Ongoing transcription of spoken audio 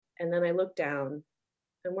And then I look down,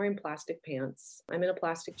 I'm wearing plastic pants. I'm in a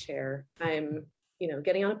plastic chair. I'm,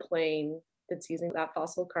 getting on a plane that's using that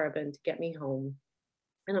fossil carbon to get me home.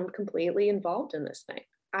 And I'm completely involved in this thing.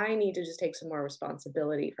 I need to just take some more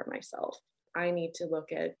responsibility for myself. I need to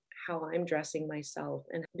look at how I'm dressing myself,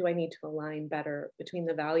 and do I need to align better between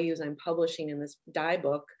the values I'm publishing in this dye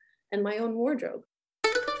book and my own wardrobe.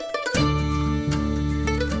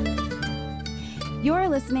 You're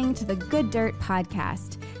listening to the Good Dirt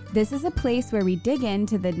Podcast. This is a place where we dig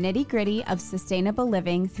into the nitty-gritty of sustainable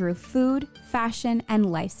living through food, fashion,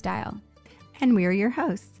 and lifestyle. And we're your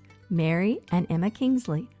hosts, Mary and Emma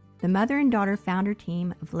Kingsley, the mother and daughter founder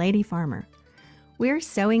team of Lady Farmer. We're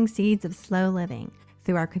sowing seeds of slow living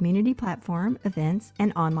through our community platform, events,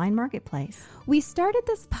 and online marketplace. We started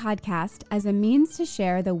this podcast as a means to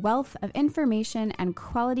share the wealth of information and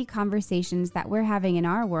quality conversations that we're having in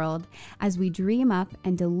our world as we dream up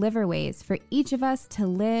and deliver ways for each of us to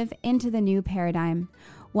live into the new paradigm,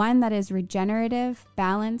 one that is regenerative,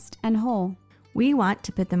 balanced, and whole. We want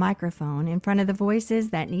to put the microphone in front of the voices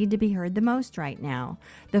that need to be heard the most right now.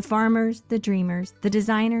 The farmers, the dreamers, the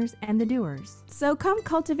designers, and the doers. So come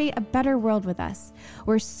cultivate a better world with us.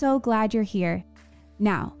 We're so glad you're here.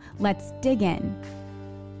 Now, let's dig in.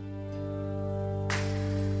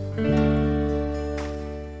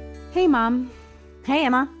 Hey, Mom. Hey,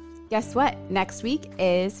 Emma. Guess what? Next week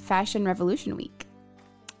is Fashion Revolution Week.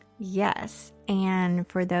 Yes, and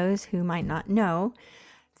for those who might not know,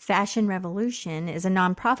 Fashion Revolution is a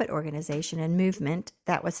nonprofit organization and movement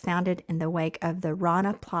that was founded in the wake of the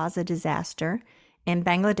Rana Plaza disaster in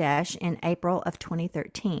Bangladesh in April of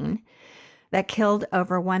 2013 that killed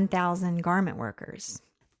over 1,000 garment workers.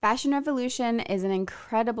 Fashion Revolution is an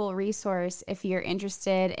incredible resource if you're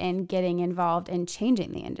interested in getting involved in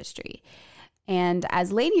changing the industry. And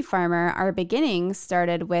as Lady Farmer, our beginnings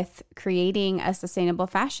started with creating a sustainable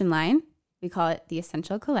fashion line. We call it the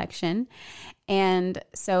Essential Collection. And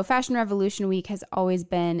so Fashion Revolution Week has always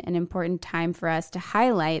been an important time for us to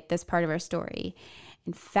highlight this part of our story.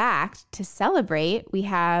 In fact, to celebrate, we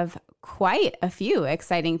have quite a few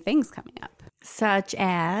exciting things coming up. Such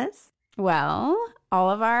as? Well, all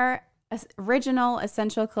of our original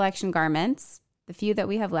Essential Collection garments, the few that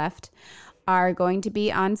we have left, are going to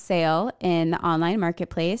be on sale in the online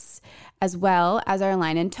marketplace, as well as our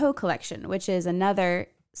Line and Toe collection, which is another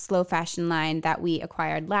slow fashion line that we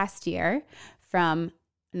acquired last year from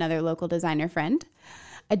another local designer friend.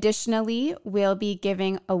 Additionally, we'll be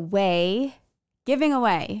giving away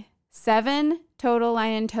 7 total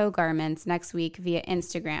Line and Toe garments next week via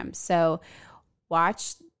Instagram. So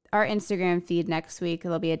watch our Instagram feed next week.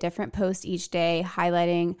 There'll be a different post each day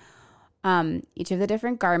highlighting each of the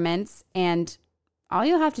different garments, and all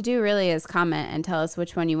you'll have to do really is comment and tell us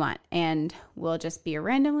which one you want, and we'll just be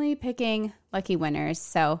randomly picking lucky winners.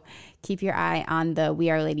 So keep your eye on the We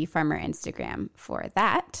Are Lady Farmer Instagram for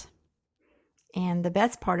that. And the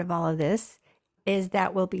best part of all of this is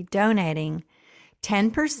that we'll be donating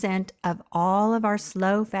 10% of all of our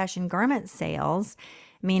slow fashion garment sales,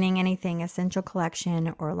 meaning anything Essential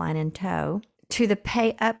Collection or Line and Toe, to the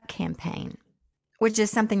Pay Up campaign, which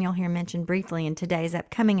is something you'll hear mentioned briefly in today's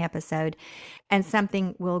upcoming episode, and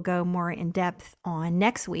something we'll go more in depth on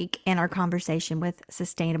next week in our conversation with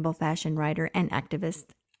sustainable fashion writer and activist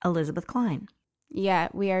Elizabeth Klein. Yeah,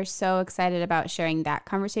 we are so excited about sharing that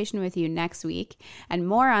conversation with you next week, and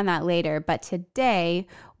more on that later. But today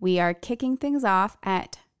we are kicking things off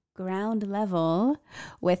at ground level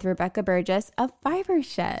with Rebecca Burgess of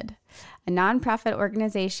Fibershed, a nonprofit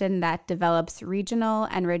organization that develops regional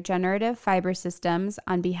and regenerative fiber systems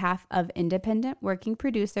on behalf of independent working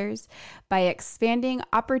producers by expanding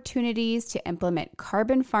opportunities to implement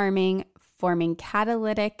carbon farming, forming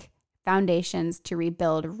catalytic foundations to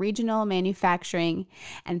rebuild regional manufacturing,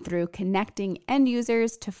 and through connecting end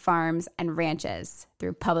users to farms and ranches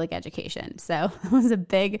through public education. So it was a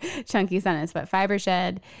big, chunky sentence, but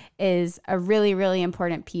Fibershed is a really, really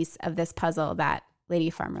important piece of this puzzle that Lady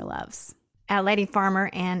Farmer loves. At Lady Farmer,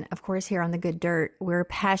 and of course here on The Good Dirt, we're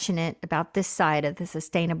passionate about this side of the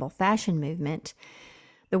sustainable fashion movement,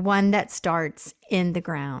 the one that starts in the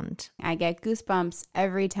ground. I get goosebumps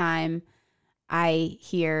every time I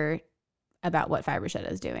hear about what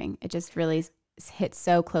Fibershed is doing. It just really hits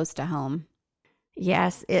so close to home.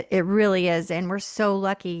 Yes, it really is. And we're so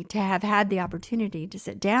lucky to have had the opportunity to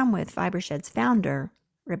sit down with Fibershed's founder,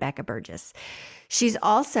 Rebecca Burgess. She's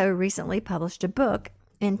also recently published a book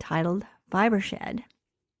entitled Fibershed.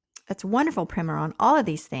 It's a wonderful primer on all of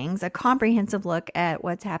these things, a comprehensive look at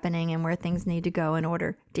what's happening and where things need to go in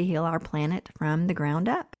order to heal our planet from the ground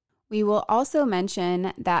up. We will also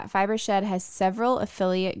mention that Fibershed has several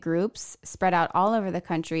affiliate groups spread out all over the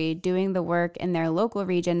country doing the work in their local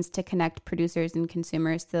regions to connect producers and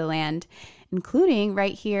consumers to the land, including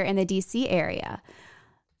right here in the DC area.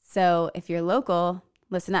 So if you're local,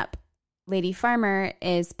 listen up. Lady Farmer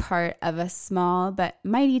is part of a small but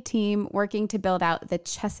mighty team working to build out the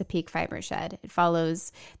Chesapeake Fibershed. It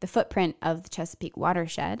follows the footprint of the Chesapeake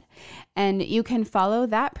watershed. And you can follow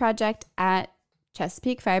that project at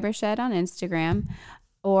Chesapeake Fibershed on Instagram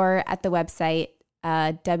or at the website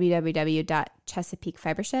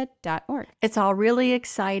www.chesapeakefibershed.org. It's all really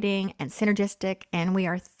exciting and synergistic, and we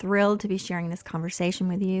are thrilled to be sharing this conversation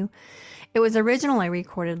with you. It was originally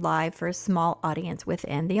recorded live for a small audience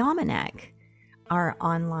within the Almanac, our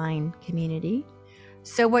online community.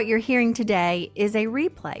 So what you're hearing today is a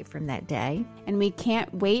replay from that day. And we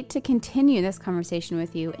can't wait to continue this conversation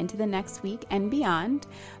with you into the next week and beyond.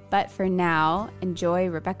 But for now, enjoy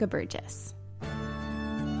Rebecca Burgess.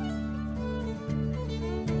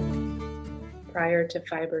 Prior to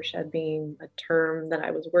Fibershed being a term that I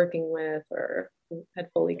was working with or had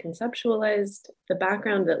fully conceptualized, the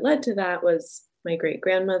background that led to that was my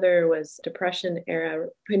great-grandmother was Depression era.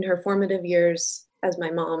 In her formative years, as my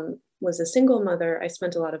mom was a single mother, I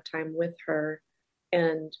spent a lot of time with her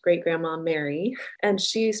and great-grandma Mary. And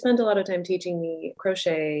she spent a lot of time teaching me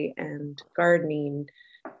crochet and gardening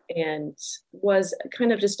and was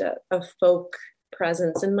kind of just a folk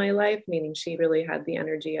presence in my life, meaning she really had the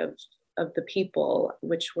energy of the people,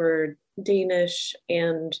 which were Danish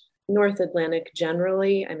and North Atlantic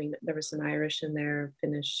generally. I mean, there was some Irish in there,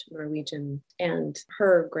 Finnish, Norwegian, and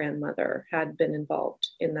her grandmother had been involved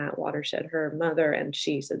in that watershed. Her mother and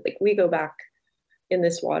she said, like, we go back in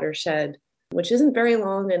this watershed, which isn't very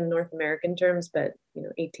long in North American terms, but,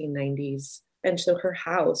 1890s. And so her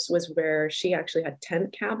house was where she actually had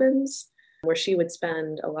tent cabins where she would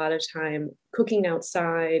spend a lot of time cooking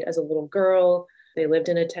outside as a little girl. They lived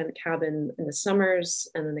in a tent cabin in the summers,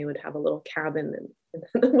 and then they would have a little cabin in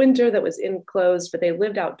the winter that was enclosed, but they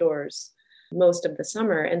lived outdoors most of the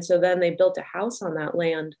summer. And so then they built a house on that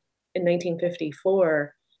land in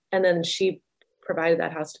 1954. And then she provided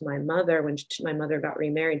that house to my mother when my mother got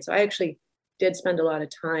remarried. So I actually did spend a lot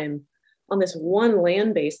of time on this one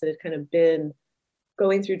land base that had kind of been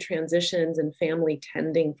going through transitions and family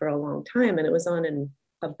tending for a long time. And it was on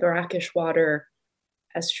a brackish water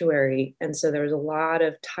estuary. And so there was a lot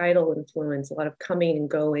of tidal influence, a lot of coming and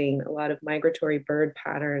going, a lot of migratory bird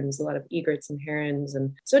patterns, a lot of egrets and herons.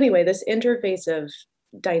 And so anyway, this interface of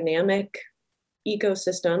dynamic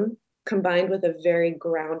ecosystem combined with a very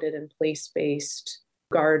grounded and place-based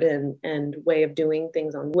garden and way of doing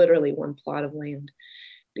things on literally one plot of land.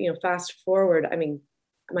 Fast forward, I mean,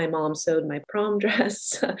 my mom sewed my prom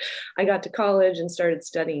dress. I got to college and started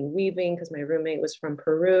studying weaving because my roommate was from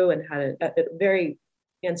Peru and had a very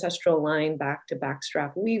ancestral line back to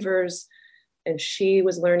backstrap weavers. And she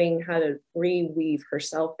was learning how to reweave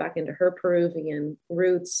herself back into her Peruvian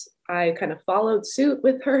roots. I kind of followed suit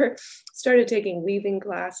with her, started taking weaving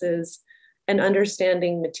classes and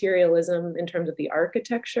understanding materialism in terms of the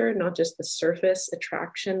architecture, not just the surface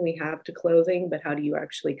attraction we have to clothing, but how do you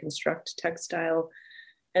actually construct textile?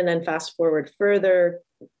 And then fast forward further,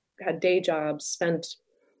 had day jobs, spent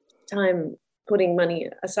time putting money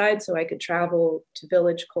aside so I could travel to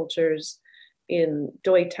village cultures in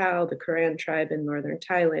Doi Tao, the Koran tribe in northern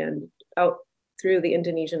Thailand, out through the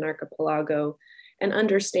Indonesian archipelago, and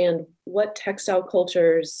understand what textile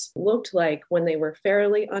cultures looked like when they were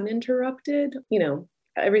fairly uninterrupted.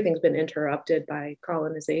 Everything's been interrupted by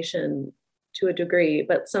colonization to a degree,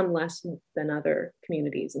 but some less than other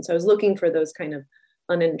communities. And so I was looking for those kind of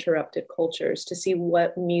uninterrupted cultures to see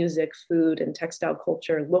what music, food, and textile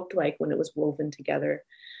culture looked like when it was woven together.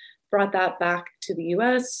 Brought that back to the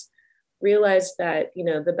US, realized that,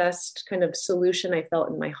 the best kind of solution I felt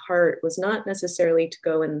in my heart was not necessarily to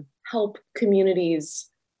go and help communities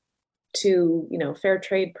to, fair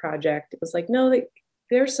trade project. It was like, no,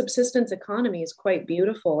 their subsistence economy is quite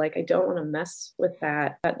beautiful. Like, I don't want to mess with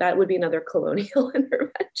that. That would be another colonial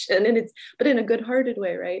intervention, but in a good-hearted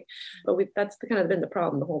way, right? But that's kind of been the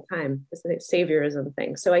problem the whole time, is the saviorism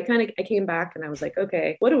thing. So I came back and I was like,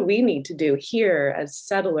 okay, what do we need to do here as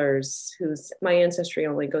settlers whose my ancestry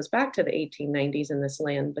only goes back to the 1890s in this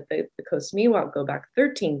land, but the Coast Miwok go back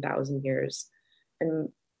 13,000 years. And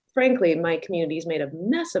frankly, my community's made a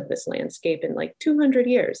mess of this landscape in like 200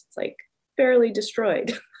 years. It's like fairly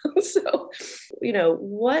destroyed. So,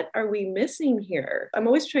 what are we missing here? I'm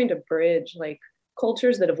always trying to bridge like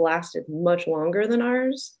cultures that have lasted much longer than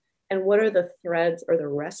ours. And what are the threads or the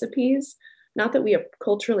recipes? Not that we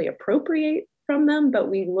culturally appropriate from them, but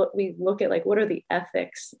we look at like, what are the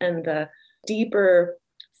ethics and the deeper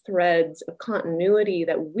threads of continuity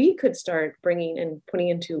that we could start bringing and putting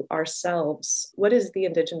into ourselves? What is the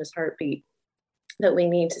Indigenous heartbeat that we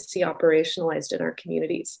need to see operationalized in our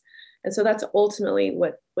communities? And so that's ultimately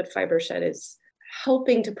what Fibershed is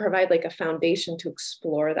helping to provide, like a foundation to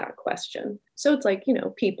explore that question. So it's like,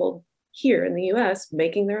 people here in the US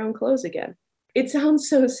making their own clothes again. It sounds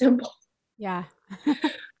so simple. Yeah.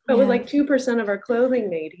 But with like 2% of our clothing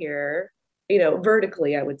made here,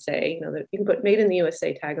 vertically, I would say, that you can put made in the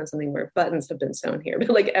USA tag on something where buttons have been sewn here, but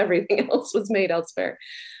like everything else was made elsewhere.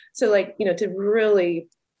 So like, to really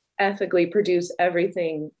ethically produce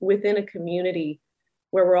everything within a community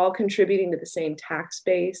where we're all contributing to the same tax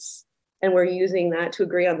base and we're using that to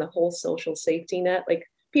agree on the whole social safety net. Like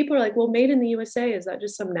people are like, well, made in the USA, is that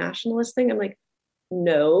just some nationalist thing? I'm like,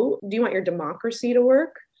 no. Do you want your democracy to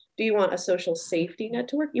work? Do you want a social safety net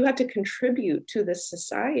to work? You have to contribute to this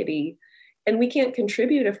society. And we can't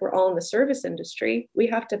contribute if we're all in the service industry. We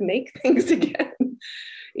have to make things again.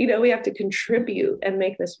 We have to contribute and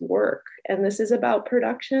make this work. And this is about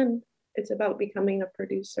production. It's about becoming a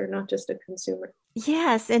producer, not just a consumer.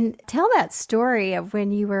 Yes. And tell that story of when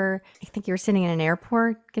I think you were sitting in an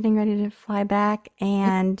airport getting ready to fly back,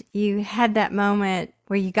 and you had that moment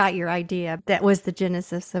where you got your idea. That was the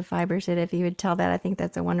genesis of Fibershed. If you would tell that, I think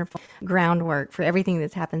that's a wonderful groundwork for everything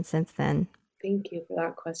that's happened since then. Thank you for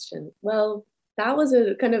that question. Well, that was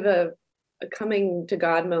a kind of a coming to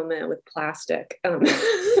God moment with plastic,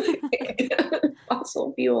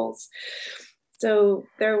 fossil fuels. So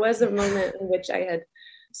there was a moment in which I had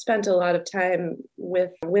spent a lot of time with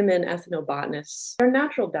women ethnobotanists. They're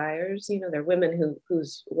natural dyers, they're women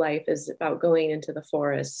whose life is about going into the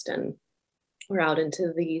forest and or out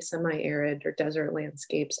into the semi-arid or desert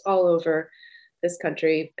landscapes all over this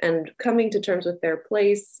country and coming to terms with their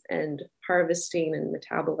place and harvesting and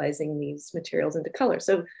metabolizing these materials into color.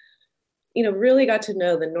 So, really got to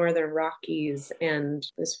know the Northern Rockies and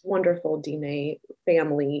this wonderful Diné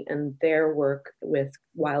family and their work with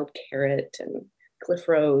wild carrot and cliff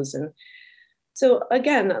rose. And so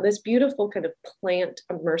again, this beautiful kind of plant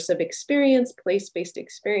immersive experience, place-based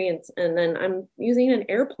experience. And then I'm using an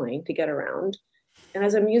airplane to get around. And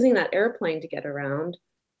as I'm using that airplane to get around,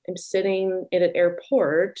 I'm sitting in an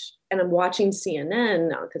airport and I'm watching CNN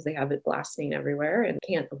now because they have it blasting everywhere and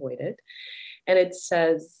can't avoid it. And it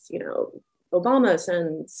says, Obama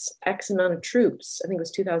sends X amount of troops, I think it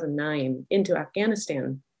was 2009, into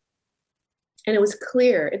Afghanistan. And it was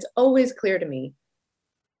clear, it's always clear to me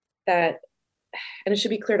that, and it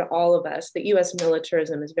should be clear to all of us, that US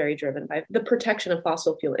militarism is very driven by the protection of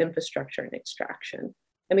fossil fuel infrastructure and extraction.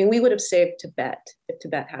 I mean, we would have saved Tibet if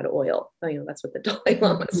Tibet had oil. That's what the Dalai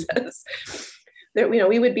Lama says. That,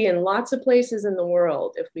 we would be in lots of places in the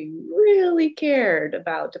world if we really cared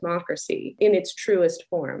about democracy in its truest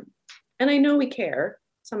form. And I know we care,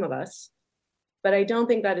 some of us, but I don't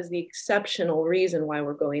think that is the exceptional reason why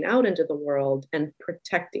we're going out into the world and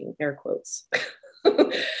protecting, air quotes.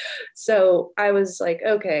 So I was like,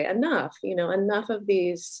 okay, enough of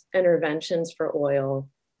these interventions for oil.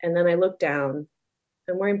 And then I looked down.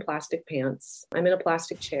 I'm wearing plastic pants. I'm in a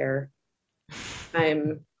plastic chair.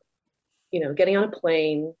 I'm, getting on a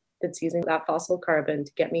plane that's using that fossil carbon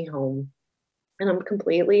to get me home. And I'm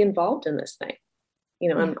completely involved in this thing.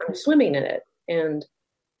 I'm swimming in it. And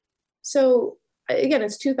so again,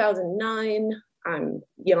 it's 2009. I'm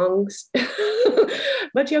young,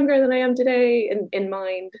 much younger than I am today in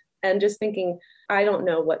mind. And just thinking, I don't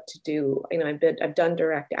know what to do. I've done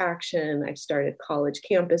direct action. I've started college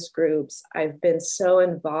campus groups. I've been so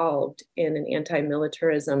involved in an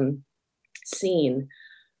anti-militarism scene,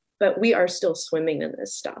 but we are still swimming in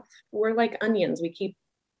this stuff. We're like onions. We keep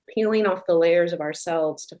peeling off the layers of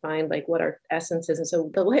ourselves to find like what our essence is. And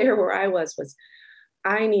so the layer where I was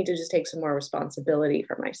I need to just take some more responsibility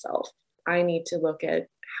for myself. I need to look at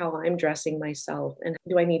how I'm dressing myself, and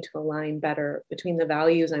do I need to align better between the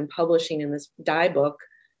values I'm publishing in this dye book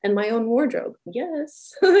and my own wardrobe?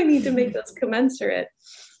 Yes, I need to make those commensurate.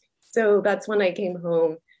 So that's when I came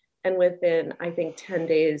home, and within, I think, 10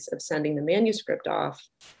 days of sending the manuscript off,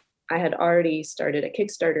 I had already started a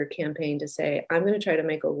Kickstarter campaign to say, I'm going to try to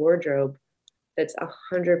make a wardrobe that's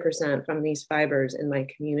 100% from these fibers in my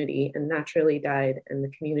community and naturally dyed, and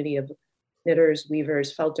the community of knitters,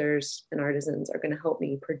 weavers, felters, and artisans are going to help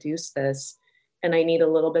me produce this. And I need a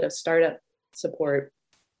little bit of startup support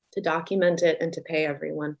to document it and to pay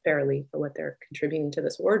everyone fairly for what they're contributing to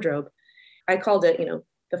this wardrobe. I called it,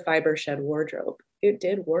 the Fibershed wardrobe. It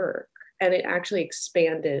did work. And it actually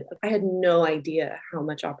expanded. I had no idea how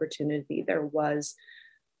much opportunity there was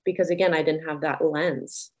because, again, I didn't have that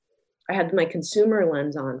lens. I had my consumer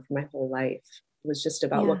lens on for my whole life. It was just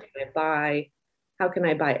about what can I buy? How can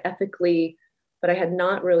I buy ethically? But I had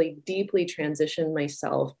not really deeply transitioned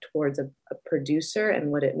myself towards a producer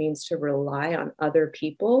and what it means to rely on other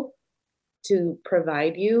people to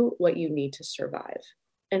provide you what you need to survive,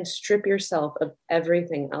 and strip yourself of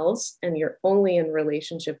everything else. And you're only in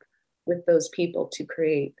relationship with those people to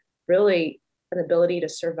create really an ability to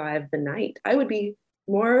survive the night. I would be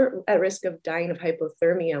more at risk of dying of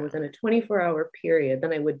hypothermia within a 24-hour period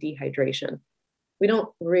than I would dehydration. We don't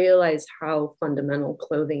realize how fundamental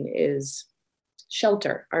clothing is.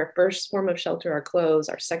 Shelter, our first form of shelter, our clothes,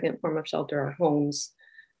 our second form of shelter, our homes.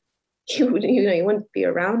 You wouldn't be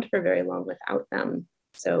around for very long without them.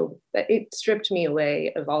 So it stripped me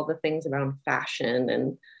away of all the things around fashion.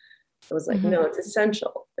 And I was like, no, it's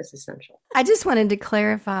essential. It's essential. I just wanted to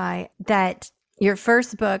clarify that your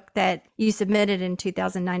first book that you submitted in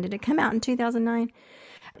 2009, did it come out in 2009?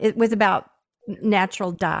 It was about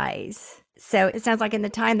natural dyes. So it sounds like in the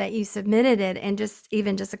time that you submitted it and just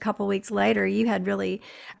a couple weeks later, you had really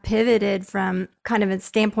pivoted from kind of a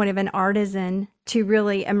standpoint of an artisan to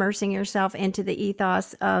really immersing yourself into the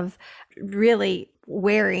ethos of really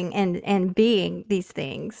wearing and being these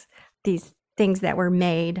things that were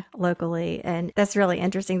made locally. And that's really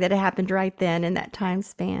interesting that it happened right then in that time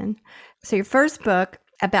span. So your first book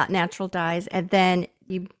about natural dyes, and then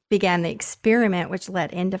you began the experiment, which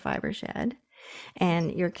led into Fibershed.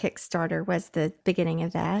 And your Kickstarter was the beginning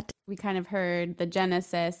of that. We kind of heard the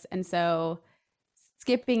genesis. And so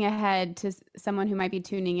skipping ahead to someone who might be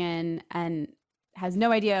tuning in and has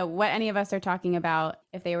no idea what any of us are talking about,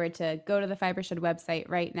 if they were to go to the Fibershed website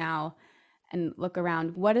right now and look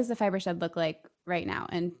around, what does the Fibershed look like right now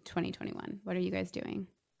in 2021? What are you guys doing?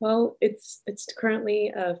 Well, it's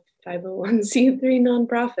currently a 501c3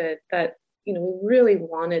 nonprofit that, we really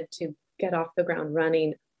wanted to get off the ground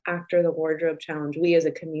running after the wardrobe challenge. We as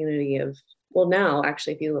a community of, well, now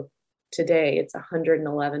actually, if you look today, it's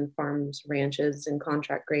 111 farms, ranches, and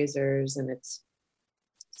contract grazers, and it's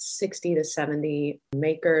 60 to 70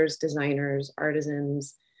 makers, designers,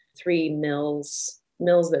 artisans, 3 mills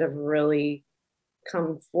that have really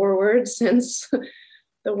come forward since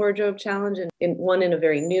the wardrobe challenge, and one in a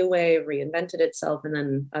very new way, reinvented itself, and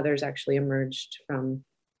then others actually emerged from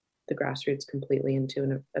the grassroots completely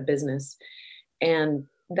into a business. And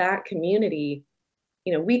that community,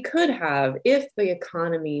 we could have, if the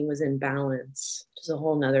economy was in balance, which is a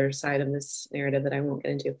whole nother side of this narrative that I won't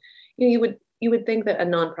get into, you would think that a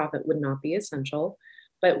nonprofit would not be essential,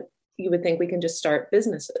 but you would think we can just start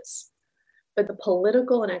businesses. But the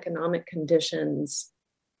political and economic conditions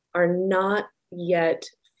are not yet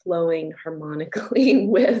flowing harmonically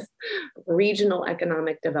with regional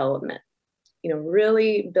economic development.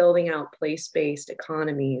 Really building out place-based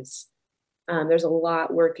economies. There's a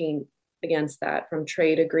lot working against that, from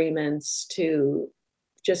trade agreements to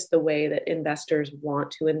just the way that investors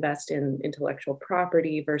want to invest in intellectual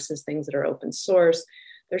property versus things that are open source.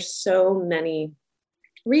 There's so many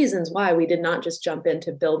reasons why we did not just jump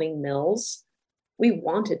into building mills. We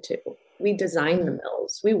wanted to. We designed the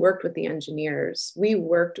mills. We worked with the engineers. We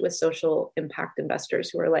worked with social impact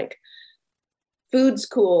investors who are like, food's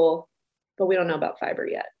cool, but we don't know about fiber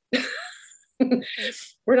yet.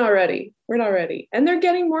 We're not ready. And they're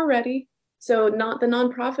getting more ready. So the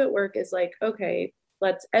nonprofit work is like, okay,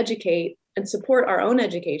 let's educate and support our own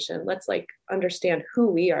education. Let's understand who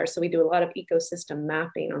we are. So we do a lot of ecosystem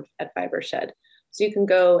mapping at Fibershed. So you can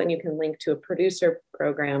go and you can link to a producer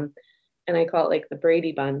program. And I call it the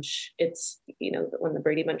Brady Bunch. It's, when the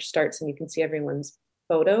Brady Bunch starts and you can see everyone's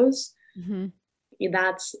photos. Mm-hmm.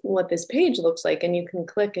 That's what this page looks like. And you can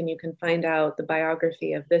click and you can find out the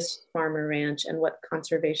biography of this farmer ranch and what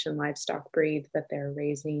conservation livestock breed that they're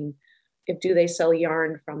raising. Do they sell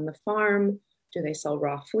yarn from the farm? Do they sell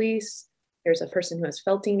raw fleece? There's a person who has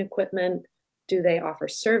felting equipment. Do they offer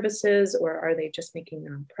services, or are they just making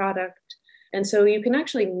their own product? And so you can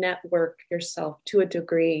actually network yourself to a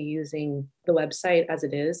degree using the website as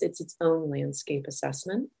it is. It's its own landscape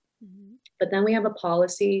assessment. Mm-hmm. But then we have a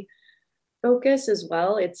policy focus as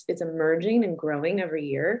well. It's emerging and growing every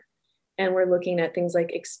year. And we're looking at things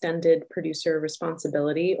like extended producer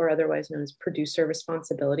responsibility, or otherwise known as producer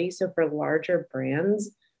responsibility. So for larger brands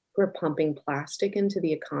who are pumping plastic into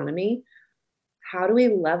the economy, how do we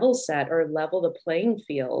level set or level the playing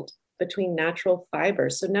field between natural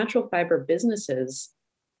fibers? So natural fiber businesses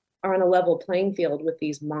are on a level playing field with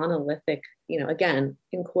these monolithic, again,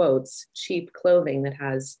 in quotes, cheap clothing that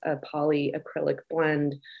has a polyacrylic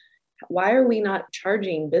blend. Why are we not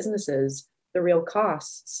charging businesses the real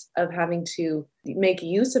costs of having to make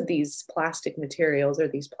use of these plastic materials or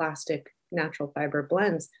these plastic natural fiber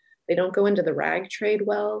blends They don't go into the rag trade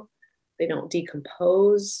well. They don't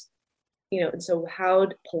decompose, and so how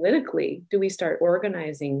politically do we start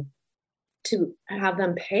organizing to have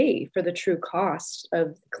them pay for the true cost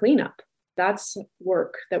of cleanup? That's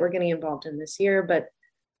work that we're getting involved in this year. But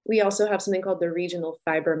we also have something called the Regional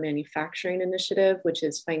Fiber Manufacturing Initiative, which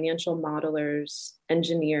is financial modelers,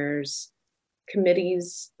 engineers,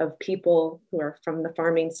 committees of people who are from the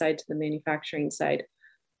farming side to the manufacturing side,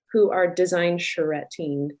 who are design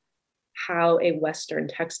charretting how a Western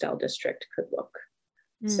textile district could look.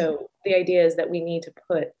 So the idea is that we need to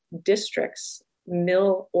put districts,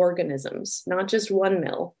 mill organisms, not just one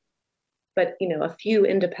mill, but a few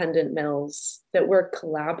independent mills that work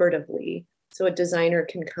collaboratively. So a designer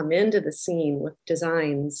can come into the scene with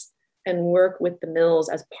designs and work with the mills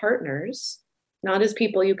as partners, not as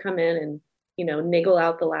people you come in and niggle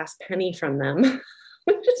out the last penny from them,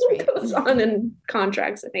 which is what goes on in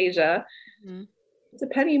contracts in Asia. Mm-hmm. It's a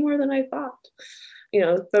penny more than I thought.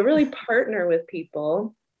 But really partner with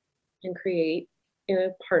people and create in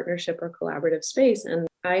a partnership or collaborative space. And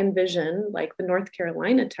I envision, like the North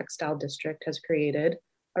Carolina Textile District has created,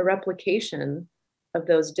 a replication of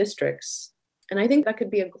those districts. And I think that could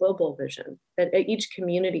be a global vision, that each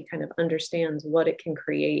community kind of understands what it can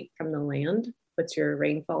create from the land. What's your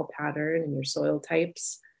rainfall pattern and your soil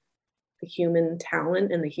types, the human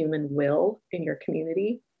talent and the human will in your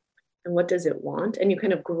community, and what does it want? And you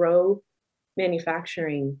kind of grow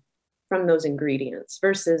manufacturing from those ingredients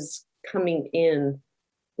versus coming in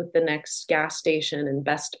with the next gas station and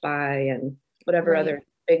Best Buy and whatever other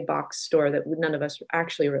big box store that none of us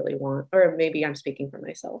actually really want. Or maybe I'm speaking for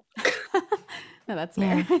myself. No, that's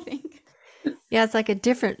fair, I think. Yeah, it's like a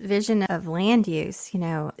different vision of land use,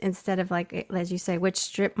 instead of like, as you say, which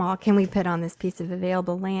strip mall can we put on this piece of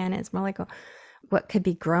available land? It's more like what could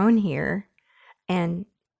be grown here, and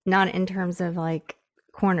not in terms of like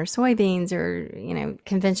corn or soybeans or,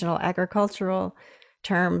 conventional agricultural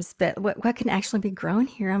terms, but what can actually be grown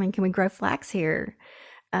here? I mean, can we grow flax here?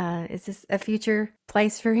 Is this a future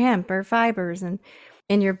place for hemp or fibers? And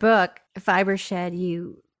in your book, Fibershed,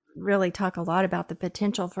 you really talk a lot about the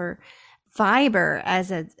potential for fiber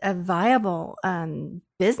as a viable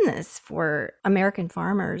business for American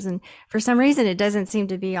farmers. And for some reason, it doesn't seem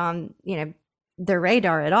to be on, their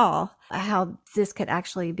radar at all, how this could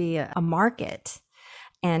actually be a market.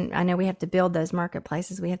 And I know we have to build those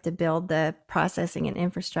marketplaces. We have to build the processing and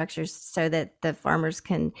infrastructures so that the farmers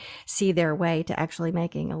can see their way to actually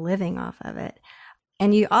making a living off of it.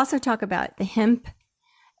 And you also talk about the hemp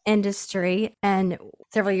industry. And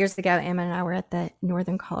several years ago, Emma and I were at the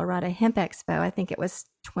Northern Colorado Hemp Expo. I think it was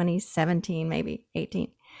 2017, maybe 18.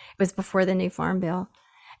 It was before the new Farm Bill.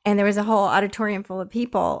 And there was a whole auditorium full of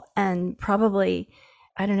people, and probably,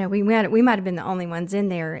 I don't know, we might have been the only ones in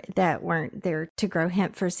there that weren't there to grow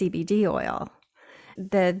hemp for CBD oil.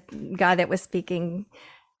 The guy that was speaking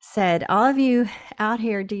said, all of you out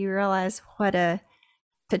here, do you realize what a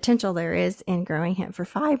potential there is in growing hemp for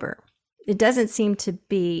fiber? It doesn't seem to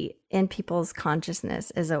be in people's consciousness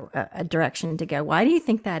as a direction to go. Why do you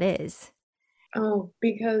think that is? Oh,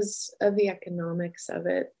 because of the economics of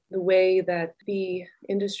it. The way that the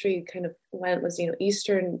industry kind of went was,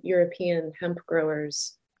 Eastern European hemp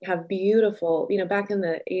growers have beautiful, back in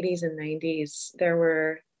the 80s and 90s, there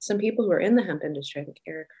were some people who were in the hemp industry. I think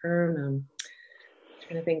Eric Herm,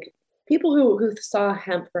 trying to think, people who saw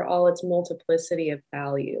hemp for all its multiplicity of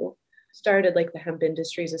value, started like the Hemp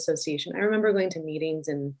Industries Association. I remember going to meetings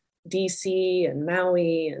in DC and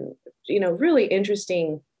Maui and, really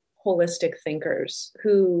interesting holistic thinkers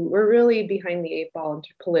who were really behind the eight ball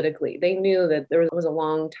politically. They knew that there was a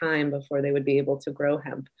long time before they would be able to grow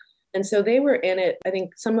hemp. And so they were in it, I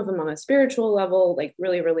think some of them on a spiritual level, like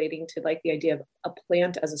really relating to like the idea of a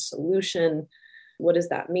plant as a solution. What does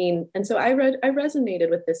that mean? And so I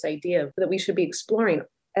resonated with this idea that we should be exploring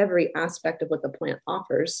every aspect of what the plant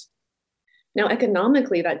offers. Now,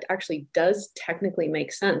 economically, that actually does technically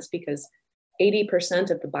make sense because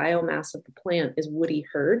 80% of the biomass of the plant is woody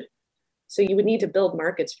herd. So you would need to build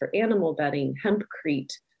markets for animal bedding,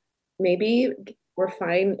 hempcrete. Maybe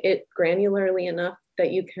refine it granularly enough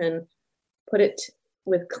that you can put it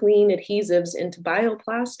with clean adhesives into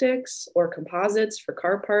bioplastics or composites for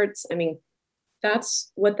car parts. I mean,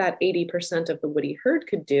 that's what that 80% of the woody herd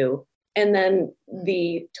could do. And then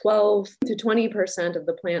the 12 to 20% of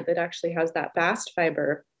the plant that actually has that bast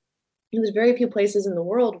fiber, there's very few places in the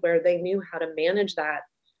world where they knew how to manage that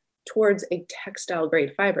towards a textile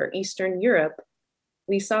grade fiber. Eastern Europe,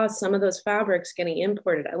 we saw some of those fabrics getting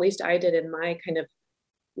imported. At least I did in my kind of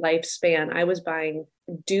lifespan. I was buying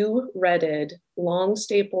dew-retted, long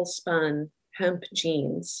staple spun hemp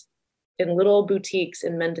jeans in little boutiques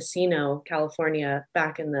in Mendocino, California,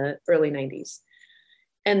 back in the early 90s.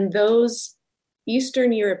 And those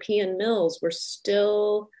Eastern European mills were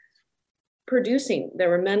still producing. There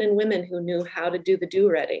were men and women who knew how to do the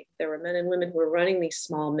do-redding. There were men and women who were running these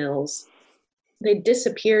small mills. They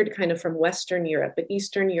disappeared kind of from Western Europe, but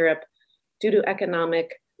Eastern Europe, due to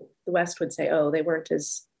economic, the West would say, oh, they weren't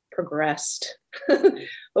as progressed. But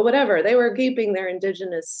whatever, they were keeping their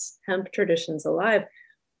indigenous hemp traditions alive.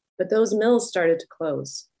 But those mills started to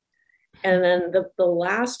close. And then the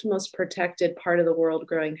last most protected part of the world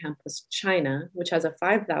growing hemp was China, which has a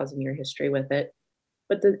 5,000-year history with it.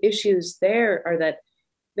 But the issues there are that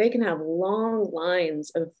they can have long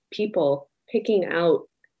lines of people picking out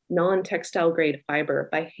non-textile grade fiber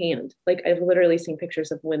by hand. Like I've literally seen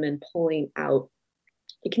pictures of women pulling out.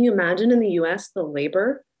 Can you imagine in the US, the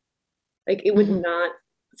labor? Like it would not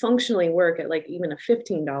functionally work at like even a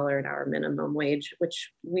 $15 an hour minimum wage,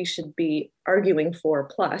 which we should be arguing for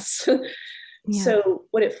plus. Yeah. So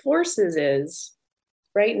what it forces is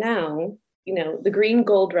right now, you know, the green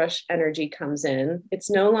gold rush energy comes in. It's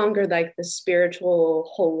no longer like the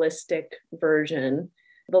spiritual, holistic version.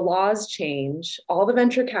 The laws change. All the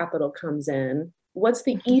venture capital comes in. What's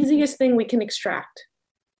the easiest thing we can extract?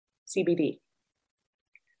 CBD.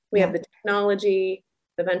 We have the technology,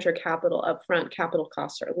 the venture capital upfront, capital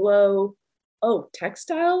costs are low. Oh,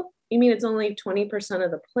 textile? You mean it's only 20%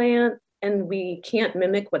 of the plant and we can't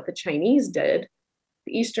mimic what the Chinese did?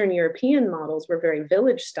 The Eastern European models were very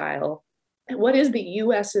village style. And what is the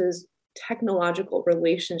US's technological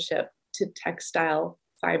relationship to textile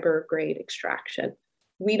fiber grade extraction?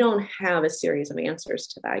 We don't have a series of answers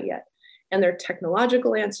to that yet. And they're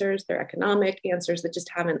technological answers, they're economic answers that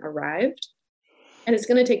just haven't arrived. And it's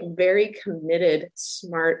going to take very committed,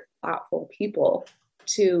 smart, thoughtful people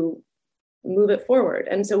to move it forward.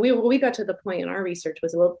 And so we got to the point in our research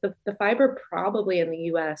was, well, the fiber probably in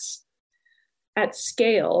the US at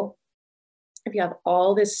scale, if you have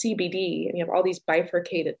all this CBD and you have all these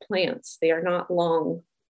bifurcated plants, they are not long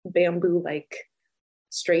bamboo-like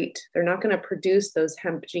straight. They're not going to produce those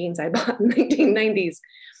hemp jeans I bought in the 1990s.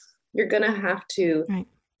 You're going to have to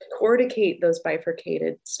corticate those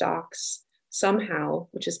bifurcated stalks somehow,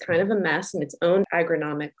 which is kind of a mess in its own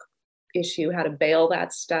agronomic issue, how to bale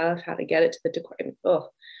that stuff, how to get it to the decor.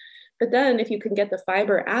 But then if you can get the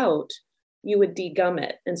fiber out, you would degum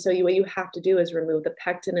it. And so what you have to do is remove the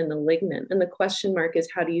pectin and the lignin. And the question mark is,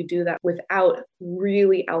 how do you do that without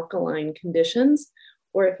really alkaline conditions?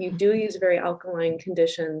 Or if you do use very alkaline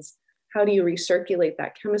conditions, how do you recirculate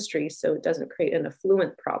that chemistry so it doesn't create an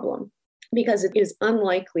effluent problem? Because it is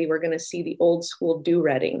unlikely we're going to see the old school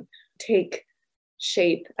do-redding take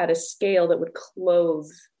shape at a scale that would clothe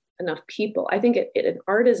enough people. I think at an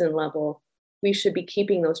artisan level, we should be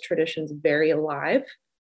keeping those traditions very alive.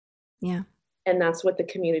 Yeah. And that's what the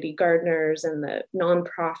community gardeners and the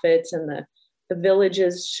nonprofits and the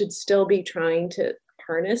villages should still be trying to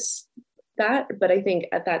harness that. But I think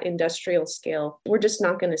at that industrial scale, we're just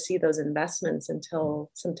not going to see those investments until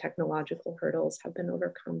some technological hurdles have been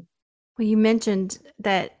overcome. Well, you mentioned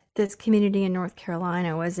that this community in North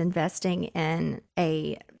Carolina was investing in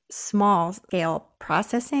a small scale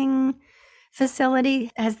processing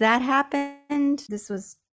facility. Has that happened? This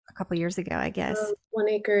was a couple years ago, I guess. 1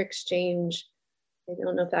 Acre Exchange. I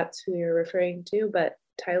don't know if that's who you're referring to, but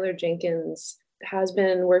Tyler Jenkins has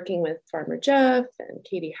been working with Farmer Jeff and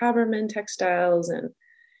Katie Haberman Textiles. And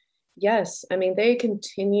yes, I mean, they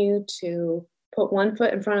continue to put one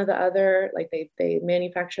foot in front of the other. Like they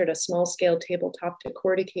manufactured a small scale tabletop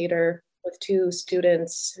decorticator with 2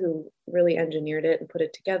 students who really engineered it and put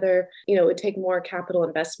it together. You know, it would take more capital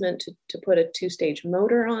investment to put a 2-stage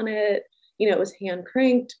motor on it. You know, it was hand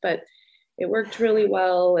cranked, but it worked really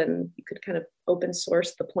well. And you could kind of open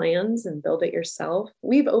source the plans and build it yourself.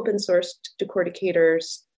 We've open sourced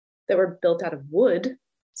decorticators that were built out of wood.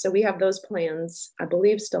 So we have those plans, I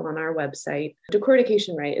believe, still on our website.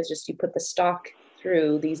 Decortication, right, is just you put the stalk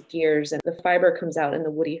through these gears and the fiber comes out and the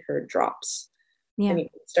woody herd drops. Yeah. And you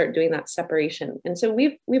can start doing that separation. And so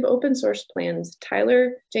we've open sourced plans.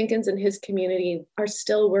 Tyler Jenkins and his community are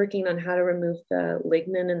still working on how to remove the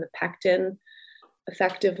lignin and the pectin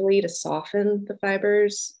effectively to soften the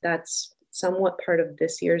fibers. That's somewhat part of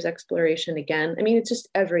this year's exploration again. I mean, it's just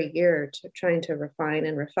every year trying to refine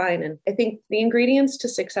and refine. And I think the ingredients to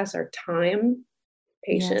success are time,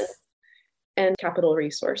 patience, and capital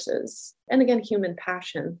resources. And again, human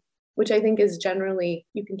passion, which I think is generally,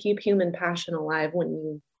 you can keep human passion alive when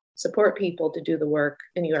you support people to do the work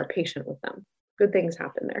and you are patient with them. Good things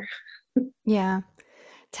happen there. Yeah.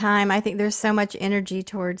 Time. I think there's so much energy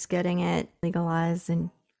towards getting it legalized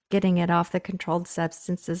and getting it off the controlled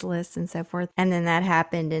substances list and so forth. And then that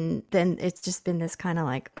happened. And then it's just been this kind of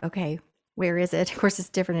like, okay, where is it? Of course, it's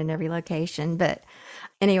different in every location. But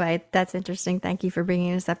anyway, that's interesting. Thank you for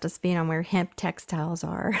bringing us up to speed on where hemp textiles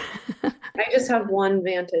are. I just have one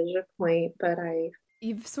vantage point, but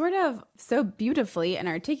You've sort of so beautifully and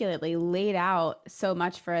articulately laid out so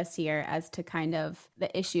much for us here as to kind of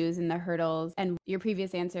the issues and the hurdles and your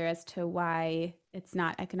previous answer as to why it's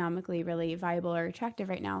not economically really viable or attractive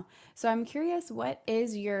right now. So I'm curious, what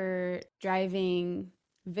is your driving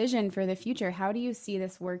vision for the future? How do you see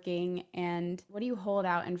this working, and what do you hold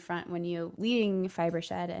out in front when you leading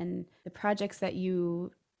Fibershed and the projects that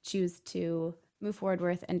you choose to move forward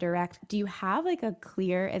with and direct? Do you have like a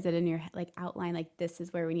clear, is it in your like outline, like this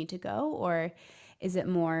is where we need to go, or is it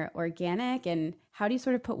more organic? And how do you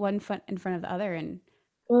sort of put one foot in front of the other? And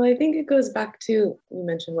well, I think it goes back to, you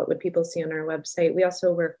mentioned what would people see on our website. We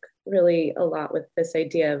also work really a lot with this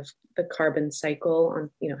idea of the carbon cycle, on,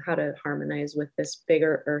 you know, how to harmonize with this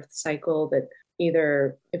bigger earth cycle that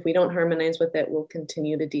either if we don't harmonize with it, we'll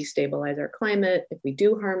continue to destabilize our climate. If we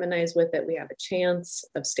do harmonize with it, we have a chance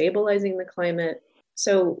of stabilizing the climate.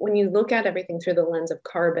 So when you look at everything through the lens of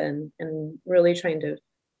carbon and really trying to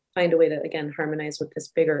find a way to, again, harmonize with this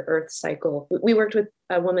bigger earth cycle. We worked with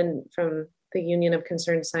a woman from the Union of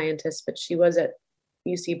Concerned Scientists, but she was at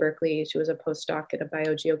UC Berkeley. She was a postdoc at a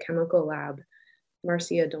biogeochemical lab,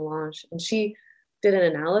 Marcia Delange, and she did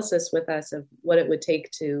an analysis with us of what it would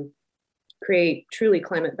take to create truly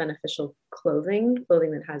climate beneficial clothing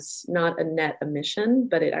that has not a net emission,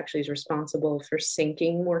 but it actually is responsible for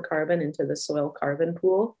sinking more carbon into the soil carbon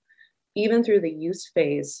pool, even through the use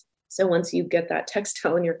phase. So once you get that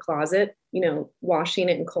textile in your closet, you know, washing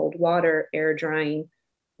it in cold water, air drying,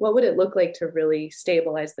 what would it look like to really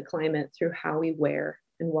stabilize the climate through how we wear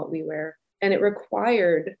and what we wear? And it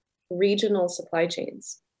required regional supply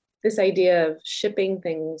chains. This idea of shipping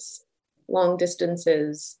things long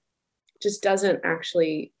distances just doesn't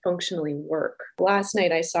actually functionally work. Last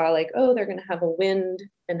night I saw like, oh, they're going to have a wind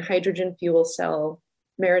and hydrogen fuel cell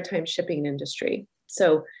maritime shipping industry.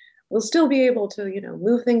 So we'll still be able to, you know,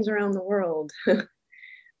 move things around the world.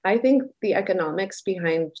 I think the economics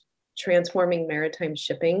behind transforming maritime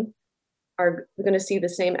shipping are going to see the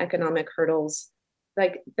same economic hurdles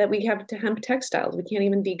like that we have to hemp textiles. We can't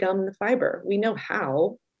even degum the fiber. We know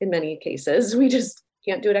how in many cases, we just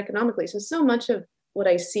can't do it economically. So much of what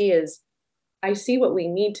I see is, I see what we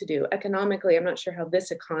need to do economically. I'm not sure how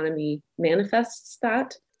this economy manifests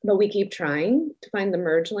that, but we keep trying to find the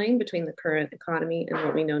merge lane between the current economy and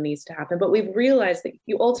what we know needs to happen. But we've realized that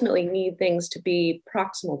you ultimately need things to be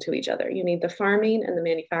proximal to each other. You need the farming and the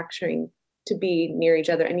manufacturing to be near each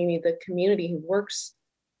other, and you need the community who works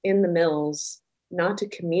in the mills not to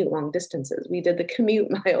commute long distances. We did the commute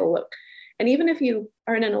mile look. And even if you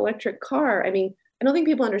are in an electric car, I mean, I don't think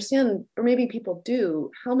people understand, or maybe people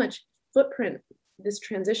do, how much footprint this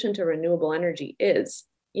transition to renewable energy is.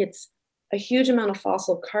 It's a huge amount of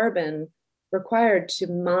fossil carbon required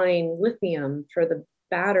to mine lithium for the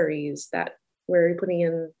batteries that we're putting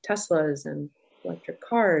in Teslas and electric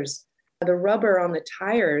cars. The rubber on the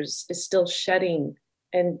tires is still shedding,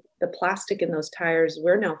 and the plastic in those tires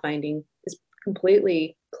we're now finding is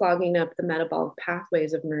completely clogging up the metabolic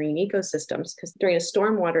pathways of marine ecosystems, because during a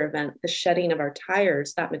stormwater event, the shedding of our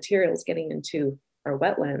tires, that material is getting into our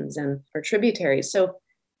wetlands and our tributaries. So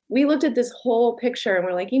we looked at this whole picture and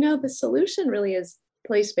we're like, you know, the solution really is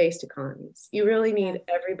place-based economies. You really need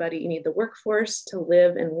everybody. You need the workforce to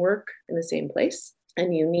live and work in the same place,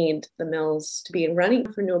 and you need the mills to be running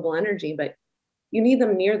renewable energy, but you need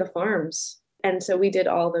them near the farms. And so we did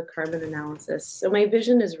all the carbon analysis. So my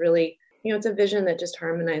vision is really, you know, it's a vision that just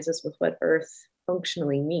harmonizes with what Earth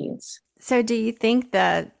functionally needs. So do you think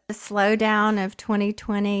the slowdown of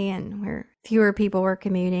 2020 and where fewer people were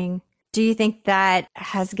commuting, do you think that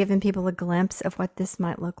has given people a glimpse of what this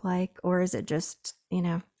might look like? Or is it just, you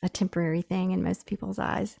know, a temporary thing in most people's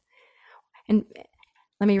eyes? And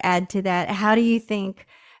let me add to that. How do you think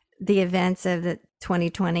the events of the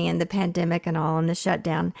 2020 and the pandemic and all and the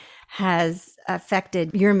shutdown has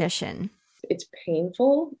affected your mission? It's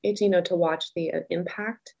painful. It's, you know, to watch the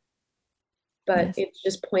impact, but Yes. It's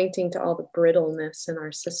just pointing to all the brittleness in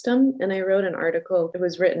our system. And I wrote an article, it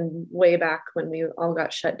was written way back when we all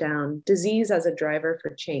got shut down, Disease as a Driver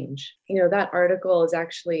for Change. You know, that article is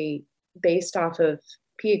actually based off of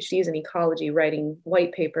PhDs in ecology writing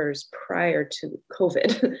white papers prior to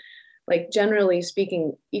COVID. Like, generally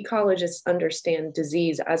speaking, ecologists understand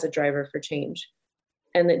disease as a driver for change,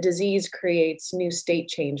 and that disease creates new state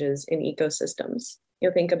changes in ecosystems.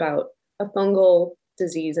 You think about a fungal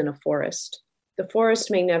disease in a forest. The forest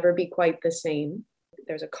may never be quite the same.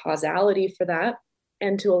 there's a causality for that.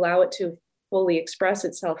 And to allow it to fully express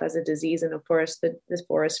itself as a disease in a forest, that this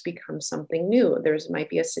forest becomes something new. There's might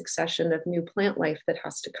be a succession of new plant life that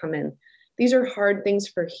has to come in. These are hard things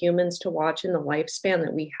for humans to watch in the lifespan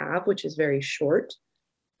that we have, which is very short.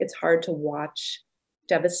 It's hard to watch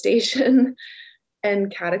devastation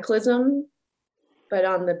and cataclysm, but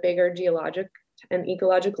on the bigger geologic and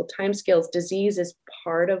ecological timescales, disease is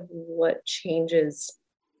part of what changes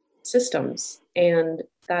systems. And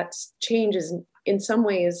that change is in some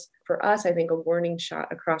ways for us, I think, a warning shot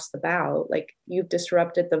across the bow. Like, you've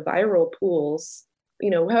disrupted the viral pools,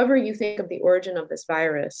 however you think of the origin of this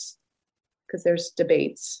virus, because there's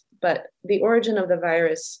debates, but the origin of the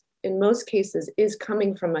virus in most cases is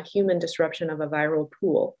coming from a human disruption of a viral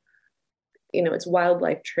pool. It's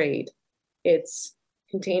wildlife trade, it's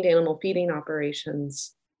contained animal feeding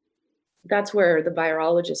operations. That's where the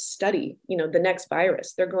virologists study, the next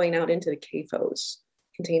virus. They're going out into the CAFOs,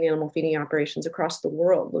 contained animal feeding operations across the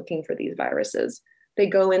world, looking for these viruses. They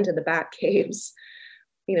go into the bat caves,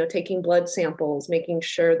 taking blood samples, making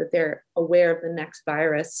sure that they're aware of the next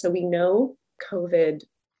virus. So we know COVID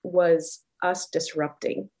was us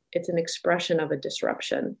disrupting. It's an expression of a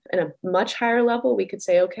disruption. At a much higher level, we could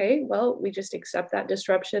say, okay, well, we just accept that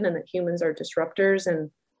disruption and that humans are disruptors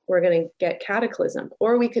and we're going to get cataclysm.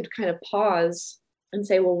 Or we could kind of pause and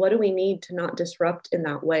say, well, what do we need to not disrupt in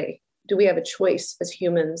that way? Do we have a choice as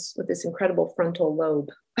humans with this incredible frontal lobe,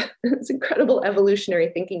 this incredible evolutionary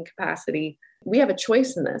thinking capacity? We have a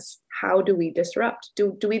choice in this. How do we disrupt?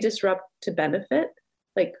 Do we disrupt to benefit?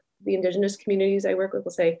 Like the indigenous communities I work with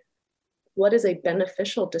will say, what is a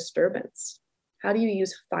beneficial disturbance? How do you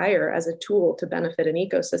use fire as a tool to benefit an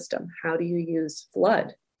ecosystem? How do you use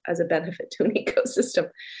flood as a benefit to an ecosystem?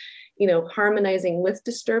 Harmonizing with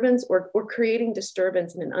disturbance or creating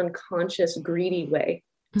disturbance in an unconscious, greedy way.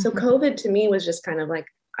 So COVID to me was just kind of like,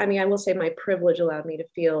 I will say my privilege allowed me to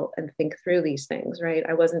feel and think through these things, right?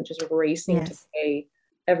 I wasn't just racing to pay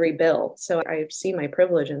every bill. So I see my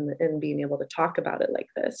privilege in being able to talk about it like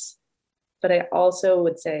this. But I also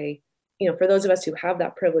would say, for those of us who have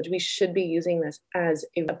that privilege, we should be using this as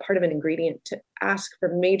a part of an ingredient to ask for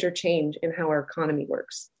major change in how our economy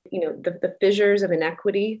works. The fissures of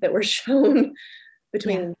inequity that were shown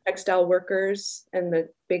between textile workers and the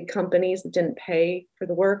big companies that didn't pay for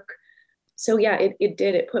the work. So yeah, it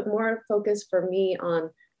did. It put more focus for me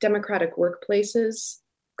on democratic workplaces,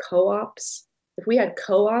 co-ops. If we had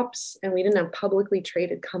co-ops and we didn't have publicly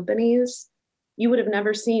traded companies, you would have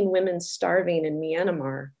never seen women starving in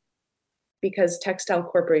Myanmar because textile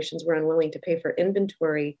corporations were unwilling to pay for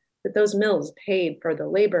inventory, that those mills paid for the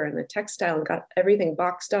labor and the textile and got everything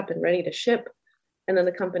boxed up and ready to ship. And then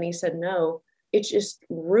the company said no. It just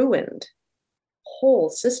ruined whole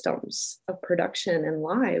systems of production and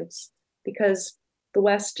lives because the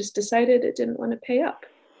West just decided it didn't want to pay up.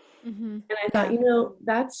 And I thought,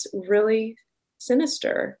 that's really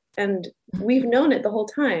sinister. And we've known it the whole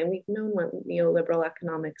time. We've known what neoliberal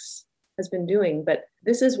economics has been doing, but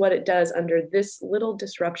this is what it does under this little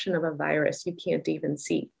disruption of a virus you can't even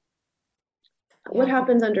see. What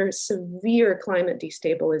happens under severe climate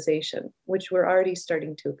destabilization, which we're already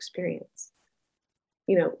starting to experience?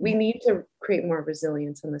 We need to create more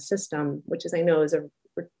resilience in the system, which is, I know, is a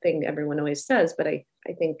thing everyone always says, but I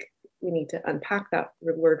think we need to unpack that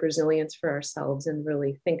word resilience for ourselves and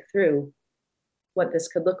really think through what this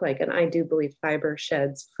could look like. And I do believe fiber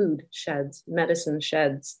sheds, food sheds, medicine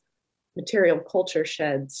sheds, material culture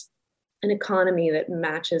sheds, an economy that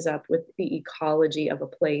matches up with the ecology of a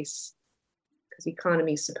place, because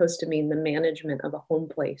economy is supposed to mean the management of a home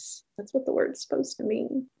place. That's what the word's supposed to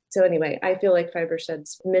mean. So anyway, I feel like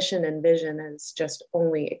Fibersheds' mission and vision has just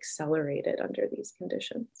only accelerated under these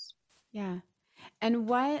conditions. Yeah. And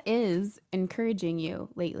what is encouraging you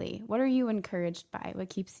lately? What are you encouraged by? What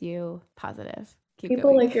keeps you positive?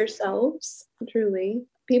 People like yourselves, truly.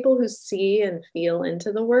 People who see and feel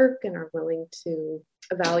into the work and are willing to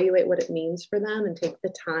evaluate what it means for them and take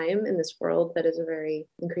the time in this world that is a very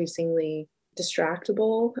increasingly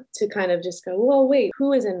distractible to kind of just go, well, wait,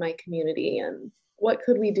 who is in my community and what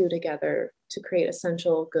could we do together to create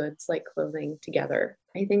essential goods like clothing together?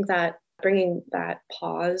 I think that bringing that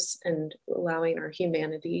pause and allowing our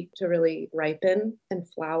humanity to really ripen and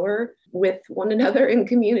flower with one another in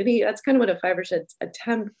community, that's kind of what a Fibershed's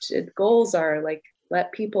attempted goals are. Like,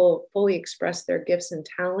 let people fully express their gifts and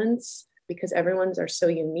talents because everyone's are so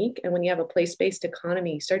unique. And when you have a place-based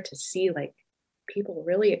economy, you start to see like people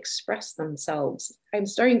really express themselves. I'm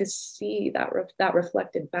starting to see that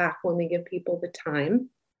reflected back when we give people the time,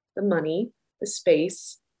 the money, the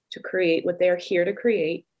space to create what they're here to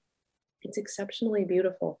create. It's exceptionally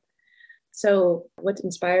beautiful. So what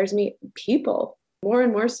inspires me? People, more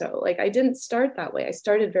and more so. Like I didn't start that way. I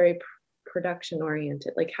started very production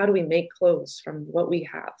oriented. Like how do we make clothes from what we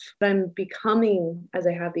have? But I'm becoming, as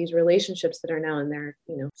I have these relationships that are now in their,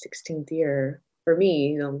 16th year, for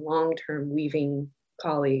me, long-term weaving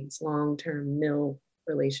colleagues, long-term mill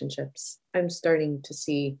relationships, I'm starting to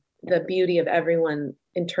see the beauty of everyone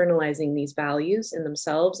internalizing these values in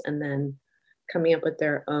themselves and then coming up with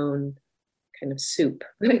their own kind of soup.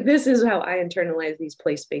 Like this is how I internalize these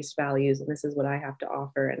place-based values, and this is what I have to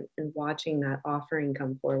offer. And watching that offering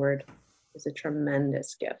come forward is a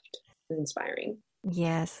tremendous gift. It's inspiring.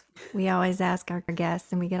 Yes. We always ask our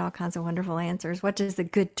guests, and we get all kinds of wonderful answers. What does the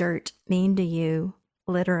good dirt mean to you,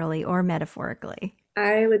 literally or metaphorically?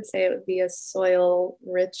 I would say it would be a soil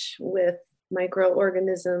rich with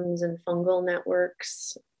microorganisms and fungal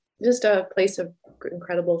networks, just a place of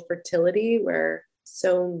incredible fertility where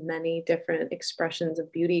so many different expressions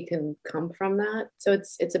of beauty can come from that. So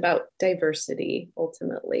it's about diversity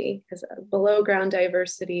ultimately, because below ground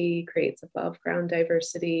diversity creates above ground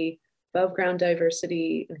diversity. Above ground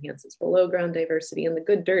diversity enhances below ground diversity, and the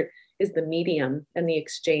good dirt is the medium and the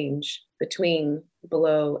exchange between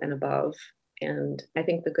below and above. And I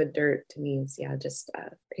think the good dirt to me is, just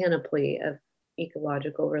a panoply of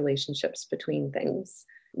ecological relationships between things.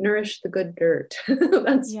 Nourish the good dirt.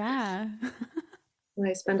 That's what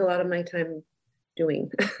I spend a lot of my time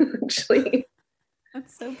doing, actually.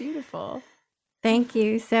 That's so beautiful. Thank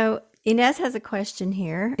you. So Inez has a question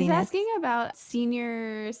here. He's asking about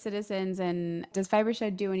senior citizens, and does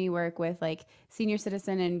Fibershed do any work with like senior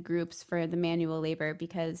citizen and groups for the manual labor?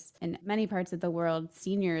 Because in many parts of the world,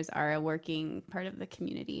 seniors are a working part of the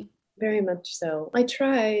community. Very much so. I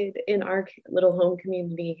tried in our little home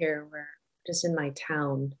community here, where just in my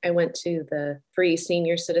town, I went to the free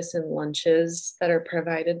senior citizen lunches that are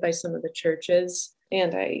provided by some of the churches.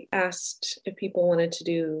 And I asked if people wanted to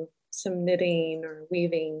do some knitting or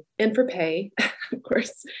weaving, and for pay, of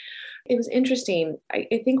course. It was interesting. I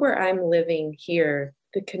think where I'm living here,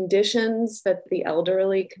 the conditions that the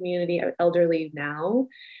elderly community, elderly now,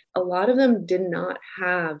 a lot of them did not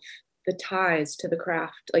have the ties to the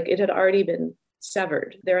craft. Like it had already been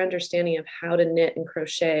severed. Their understanding of how to knit and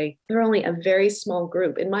crochet. They're only a very small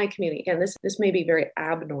group in my community. And this may be very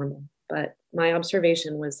abnormal, but my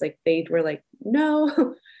observation was like, they were like,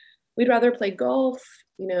 no, we'd rather play golf.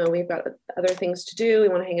 We've got other things to do. We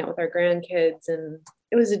want to hang out with our grandkids. And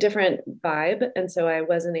it was a different vibe. And so I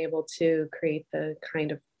wasn't able to create the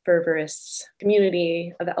kind of fervorous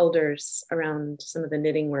community of elders around some of the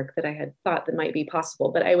knitting work that I had thought that might be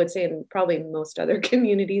possible. But I would say in probably most other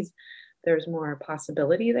communities, there's more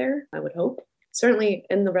possibility there, I would hope. Certainly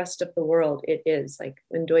in the rest of the world, it is. Like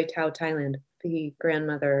in Doi Tao, Thailand, the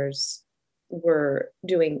grandmothers were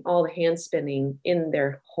doing all the hand spinning in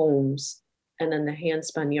their homes. And then the hand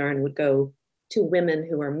spun yarn would go to women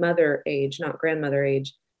who were mother age, not grandmother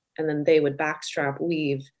age. And then they would backstrap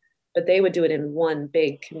weave, but they would do it in one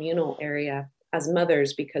big communal area as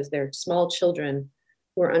mothers, because their small children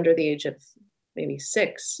who were under the age of maybe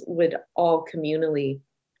 6 would all communally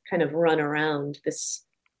kind of run around this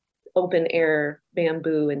open air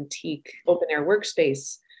bamboo and teak open air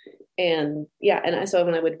workspace. And so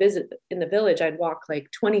when I would visit in the village, I'd walk like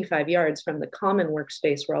 25 yards from the common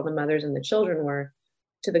workspace where all the mothers and the children were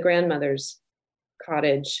to the grandmother's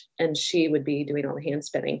cottage, and she would be doing all the hand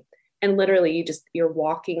spinning. And literally you're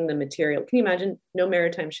walking the material. Can you imagine? No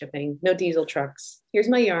maritime shipping, no diesel trucks. Here's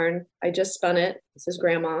my yarn. I just spun it. This is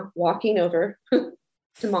grandma walking over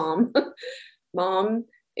to mom. Mom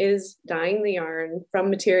is dyeing the yarn from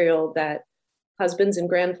material that husbands and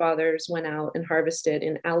grandfathers went out and harvested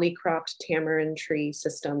in alley-cropped tamarind tree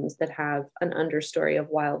systems that have an understory of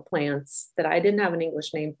wild plants that I didn't have an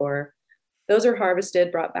English name for. Those are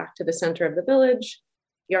harvested, brought back to the center of the village.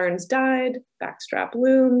 Yarns dyed, backstrap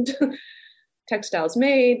loomed, textiles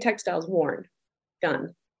made, textiles worn,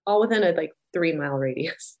 done. All within a 3-mile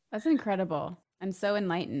radius. That's incredible. I'm so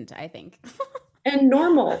enlightened, I think. And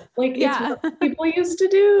normal. It's what people used to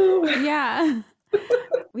do. Yeah.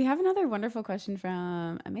 We have another wonderful question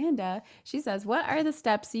from Amanda. She says, what are the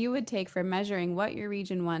steps you would take for measuring what your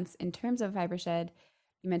region wants in terms of Fibershed?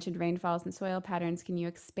 You mentioned rainfalls and soil patterns. Can you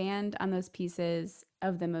expand on those pieces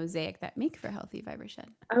of the mosaic that make for healthy Fibershed?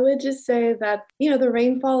 I would just say that, the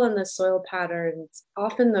rainfall and the soil patterns,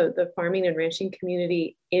 often the farming and ranching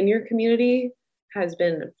community in your community has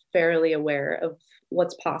been fairly aware of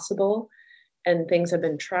what's possible. And things have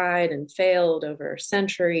been tried and failed over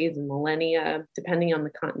centuries and millennia, depending on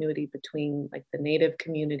the continuity between the native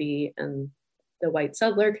community and the white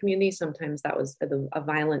settler community. Sometimes that was a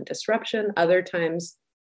violent disruption. Other times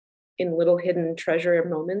in little hidden treasure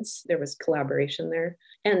moments, there was collaboration there.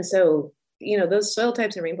 And so, those soil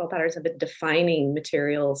types and rainfall patterns have been defining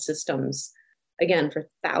material systems, again, for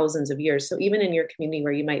thousands of years. So even in your community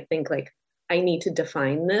where you might think like, I need to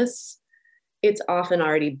define this, it's often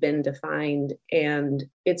already been defined. And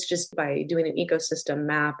it's just by doing an ecosystem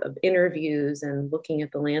map of interviews and looking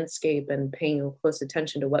at the landscape and paying close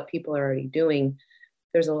attention to what people are already doing,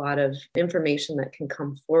 there's a lot of information that can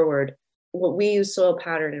come forward. What we use soil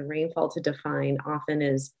pattern and rainfall to define often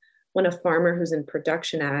is when a farmer who's in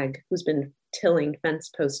production ag, who's been tilling fence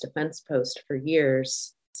post to fence post for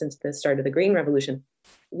years since the start of the Green Revolution,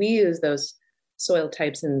 we use those soil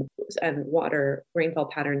types and water rainfall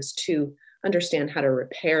patterns to understand how to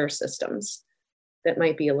repair systems that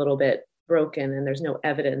might be a little bit broken and there's no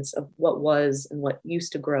evidence of what was and what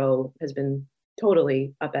used to grow has been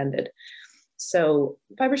totally upended. So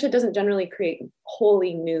Fibershed doesn't generally create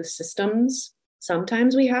wholly new systems.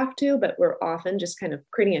 Sometimes we have to, but we're often just kind of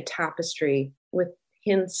creating a tapestry with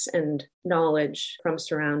hints and knowledge from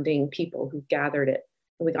surrounding people who gathered it.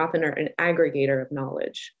 We often are an aggregator of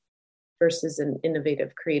knowledge versus an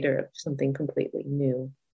innovative creator of something completely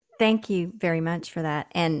new. Thank you very much for that.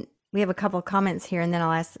 And we have a couple of comments here, and then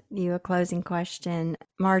I'll ask you a closing question.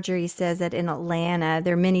 Marjorie says that in Atlanta,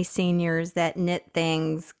 there are many seniors that knit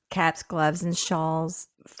things, caps, gloves, and shawls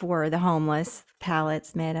for the homeless,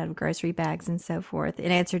 pallets made out of grocery bags and so forth.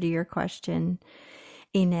 In answer to your question,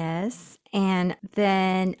 Inez. And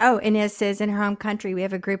then, Inez says in her home country, we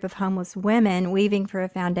have a group of homeless women weaving for a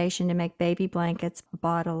foundation to make baby blankets,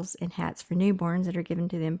 bottles, and hats for newborns that are given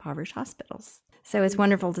to the impoverished hospitals. So it's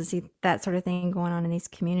wonderful to see that sort of thing going on in these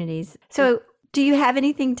communities. So do you have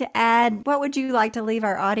anything to add? What would you like to leave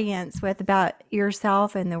our audience with about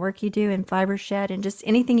yourself and the work you do in Fibershed, and just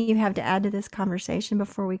anything you have to add to this conversation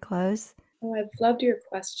before we close? Oh, I've loved your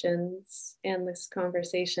questions and this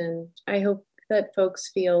conversation. I hope that folks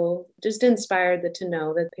feel just inspired to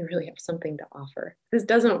know that they really have something to offer. This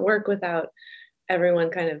doesn't work without everyone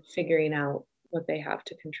kind of figuring out what they have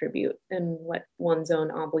to contribute and what one's own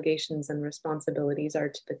obligations and responsibilities are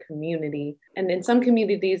to the community. And in some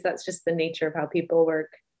communities, that's just the nature of how people work.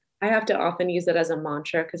 I have to often use it as a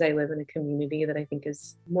mantra because I live in a community that I think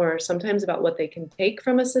is more sometimes about what they can take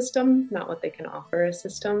from a system, not what they can offer a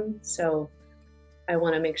system. So I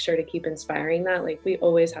want to make sure to keep inspiring that. Like, we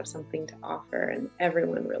always have something to offer, and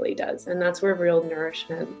everyone really does. And that's where real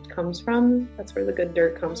nourishment comes from. That's where the good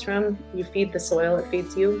dirt comes from. You feed the soil, it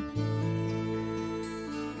feeds you.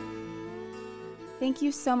 Thank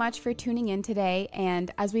you so much for tuning in today.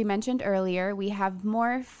 And as we mentioned earlier, we have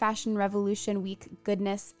more Fashion Revolution Week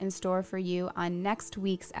goodness in store for you on next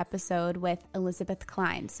week's episode with Elizabeth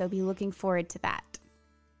Klein. So be looking forward to that.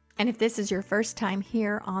 And if this is your first time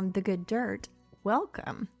here on The Good Dirt,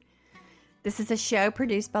 welcome. This is a show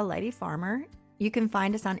produced by Lady Farmer. You can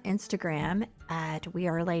find us on Instagram at We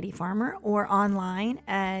Are Lady Farmer or online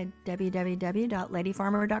at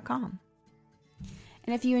www.ladyfarmer.com.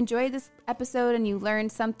 And if you enjoyed this episode and you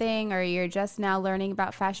learned something, or you're just now learning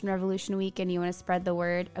about Fashion Revolution Week and you want to spread the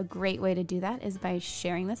word, a great way to do that is by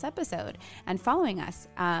sharing this episode and following us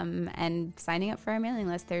and signing up for our mailing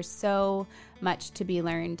list. There's so much to be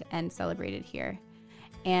learned and celebrated here.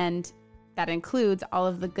 And that includes all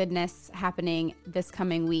of the goodness happening this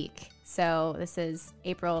coming week. So this is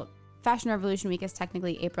Fashion Revolution Week is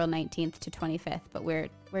technically April 19th to 25th, but we're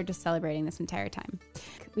just celebrating this entire time.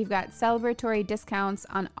 We've got celebratory discounts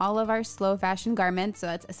on all of our slow fashion garments, so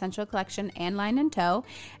it's Essential Collection and Line and Toe.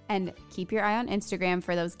 And keep your eye on Instagram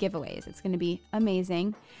for those giveaways. It's going to be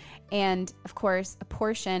amazing. And of course, a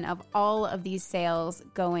portion of all of these sales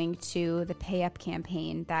going to the Pay Up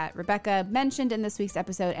campaign that Rebecca mentioned in this week's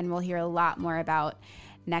episode, and we'll hear a lot more about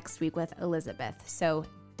next week with Elizabeth. So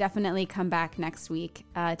definitely come back next week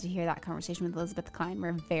to hear that conversation with Elizabeth Klein.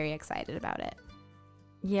 We're very excited about it.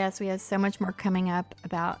 Yes, we have so much more coming up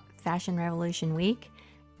about Fashion Revolution Week,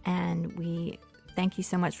 and we thank you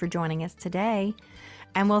so much for joining us today,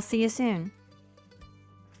 and we'll see you soon.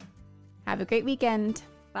 Have a great weekend.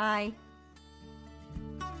 Bye.